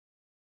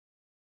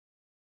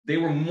they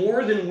were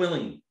more than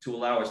willing to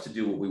allow us to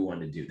do what we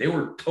wanted to do. They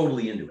were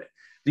totally into it.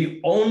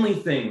 The only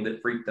thing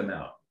that freaked them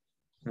out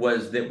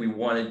was that we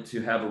wanted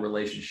to have a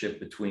relationship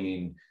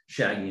between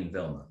Shaggy and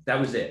Velma. That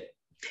was it.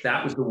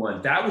 That was the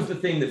one. That was the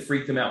thing that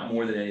freaked them out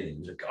more than anything. It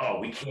was like, oh,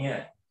 we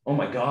can't. Oh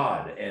my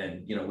God.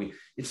 And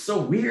it's so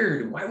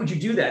weird. Why would you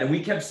do that? And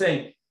we kept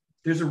saying,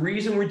 there's a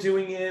reason we're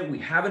doing it. We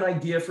have an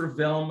idea for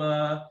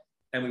Velma,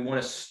 and we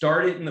want to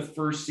start it in the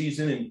first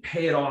season and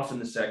pay it off in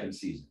the second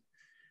season.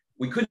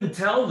 We couldn't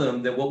tell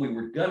them that what we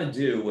were going to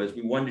do was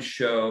we wanted to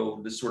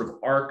show the sort of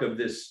arc of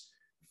this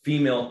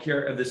female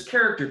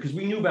character, because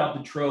we knew about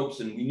the tropes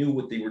and we knew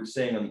what they were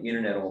saying on the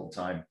internet all the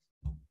time.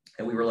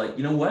 And we were like,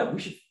 you know what?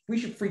 We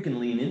should freaking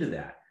lean into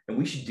that, and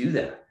we should do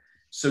that.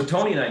 So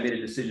Tony and I made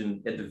a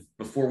decision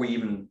before we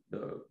even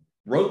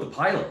wrote the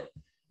pilot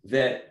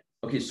that,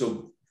 okay,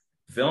 so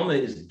Velma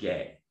is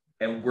gay,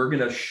 and we're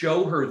going to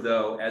show her,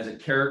 though, as a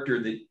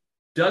character that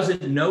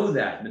doesn't know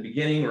that in the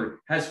beginning, or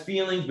has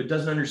feelings but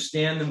doesn't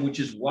understand them, which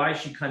is why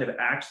she kind of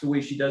acts the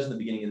way she does in the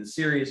beginning of the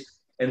series,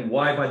 and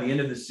why by the end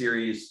of the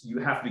series you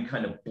have to be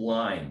kind of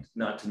blind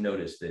not to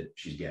notice that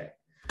she's gay.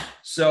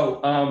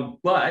 So,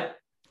 but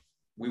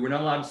we were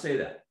not allowed to say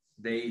that.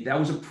 That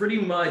was a pretty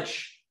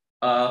much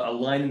a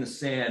line in the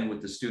sand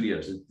with the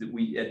studios.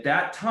 At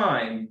that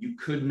time, you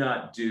could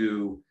not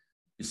do,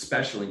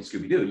 especially in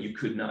Scooby Doo, you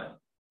could not.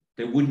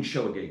 They wouldn't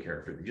show a gay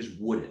character. They just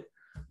wouldn't.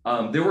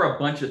 There were a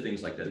bunch of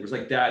things like that. It was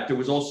like that. There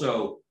was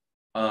also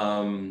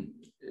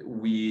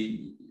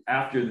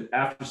after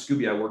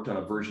Scooby, I worked on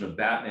a version of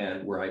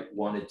Batman where I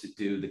wanted to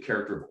do the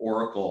character of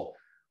Oracle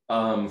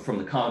from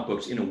the comic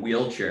books in a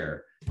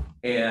wheelchair.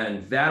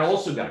 And that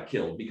also got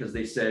killed because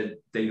they said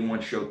they didn't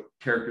want to show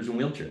characters in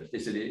wheelchairs. They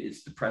said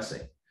it's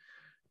depressing.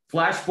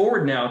 Flash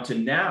forward now to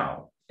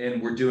now,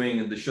 and we're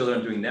doing the show that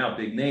I'm doing now,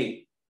 Big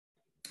Nate.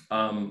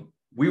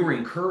 We were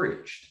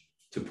encouraged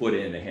to put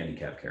in a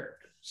handicapped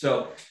character.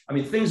 So, I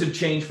mean, things have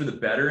changed for the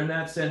better in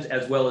that sense,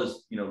 as well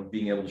as,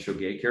 being able to show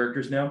gay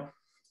characters now.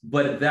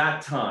 But at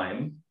that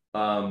time,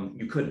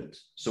 you couldn't.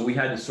 So we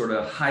had to sort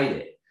of hide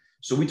it.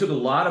 So we took a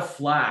lot of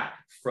flack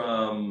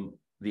from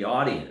the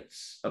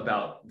audience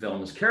about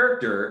Velma's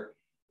character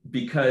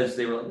because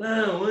they were like,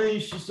 no,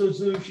 she's so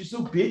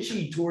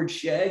bitchy towards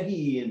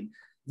Shaggy. And,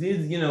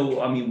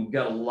 we've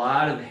got a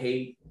lot of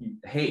hate,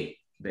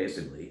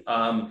 basically.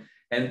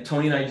 And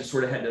Tony and I just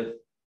sort of had to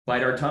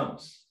bite our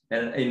tongues.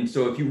 And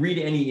so if you read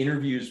any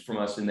interviews from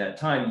us in that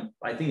time,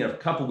 I think in a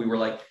couple, we were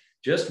like,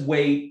 just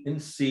wait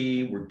and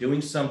see. We're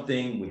doing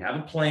something. We have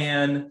a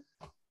plan.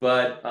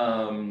 But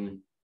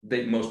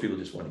most people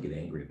just want to get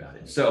angry about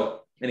it.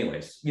 So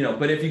anyways,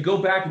 but if you go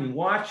back and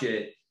watch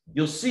it,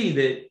 you'll see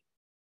that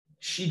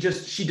she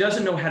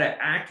doesn't know how to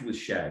act with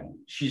Shaggy.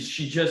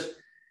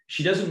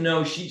 She doesn't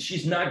know,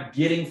 she's not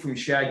getting from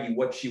Shaggy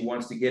what she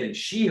wants to get. And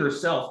she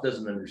herself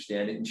doesn't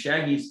understand it. And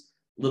Shaggy's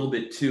a little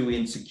bit too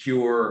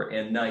insecure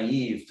and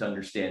naive to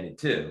understand it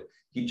too.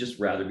 He'd just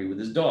rather be with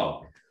his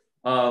dog.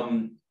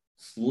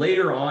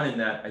 Later on in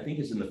that, I think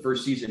it's in the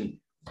first season,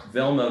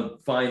 Velma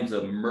finds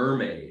a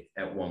mermaid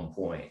at one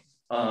point.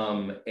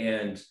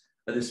 And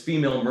this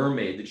female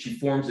mermaid that she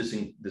forms this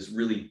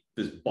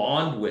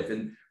bond with.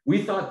 And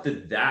we thought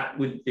that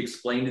would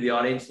explain to the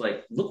audience,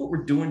 like, look what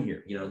we're doing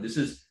here. This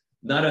is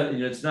not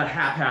it's not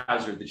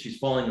haphazard that she's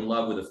falling in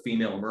love with a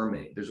female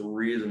mermaid. There's a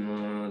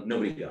reason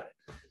nobody got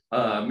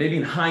it. Maybe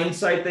in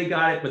hindsight they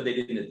got it, but they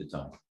didn't at the time.